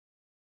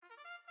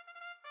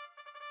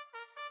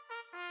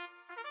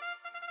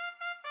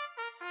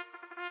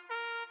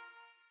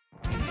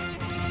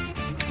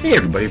Hey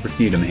everybody, Rick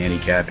Needham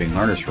handicapping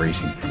harness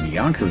racing from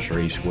Yonkers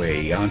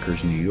Raceway,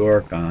 Yonkers, New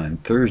York on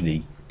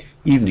Thursday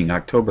evening,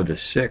 October the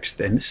 6th,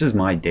 and this is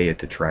my day at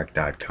the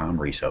track.com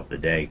race of the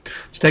day.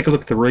 Let's take a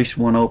look at the race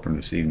one open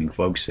this evening,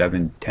 folks,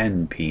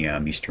 7:10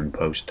 p.m. Eastern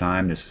Post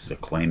Time. This is a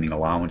claiming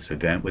allowance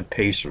event with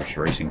Pacers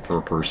racing for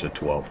a purse of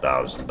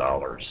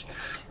 $12,000.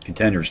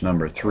 Contenders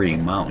number 3,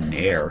 Mountain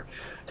Air,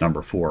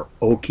 number 4,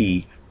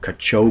 Okie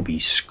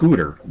Kachobi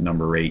Scooter,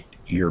 number 8,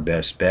 Your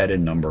Best Bet,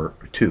 and number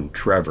 2,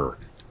 Trevor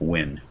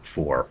Win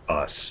for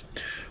us.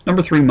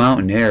 Number 3,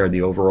 Mountain Air,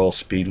 the overall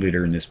speed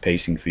leader in this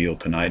pacing field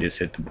tonight, has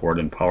hit the board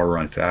in power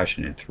run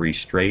fashion in 3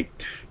 straight,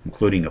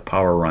 including a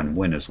power run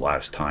win his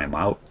last time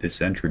out.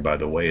 This entry, by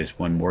the way, has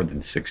won more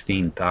than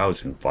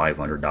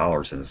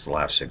 $16,500 in his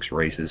last 6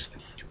 races,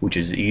 which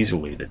is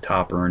easily the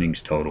top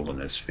earnings total in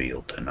this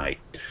field tonight.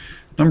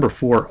 Number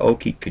 4,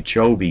 Okie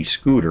Kachobi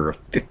Scooter, a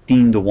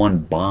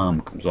 15-to-1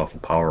 bomb, comes off a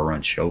power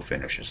run show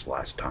finish his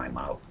last time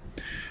out.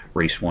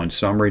 Race 1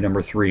 summary,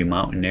 number 3,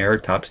 Mountain Air,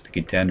 tops the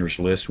contenders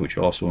list, which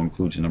also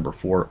includes number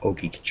 4,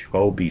 Okie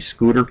Kachobi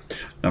Scooter,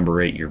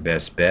 number 8, Your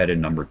Best Bet,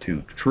 and number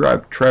 2,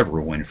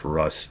 Trevor Win for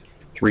us,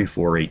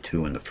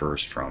 3-4-8-2 in the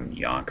first from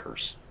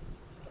Yonkers.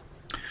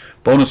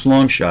 Bonus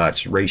long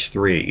shots, race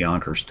 3 at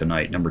Yonkers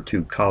tonight. Number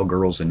 2,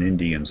 Cowgirls and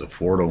Indians, a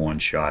 4-to-1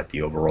 shot,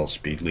 the overall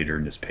speed leader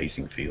in this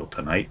pacing field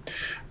tonight.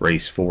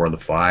 Race 4, the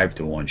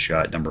 5-to-1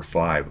 shot. Number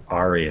 5,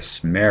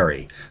 Arias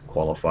Mary,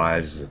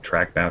 qualifies as a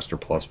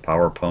Trackmaster Plus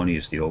Power Pony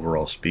as the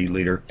overall speed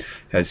leader,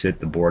 has hit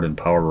the board in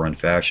power run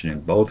fashion in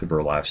both of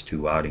her last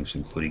 2 outings,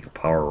 including a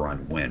power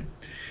run win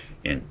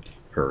in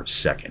her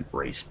second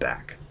race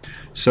back.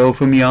 So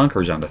from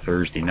Yonkers on a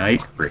Thursday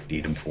night, Rick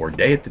Needham for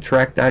Day at the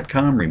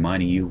Track.com,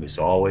 reminding you as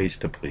always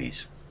to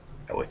please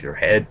go with your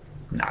head,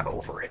 not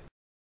over it.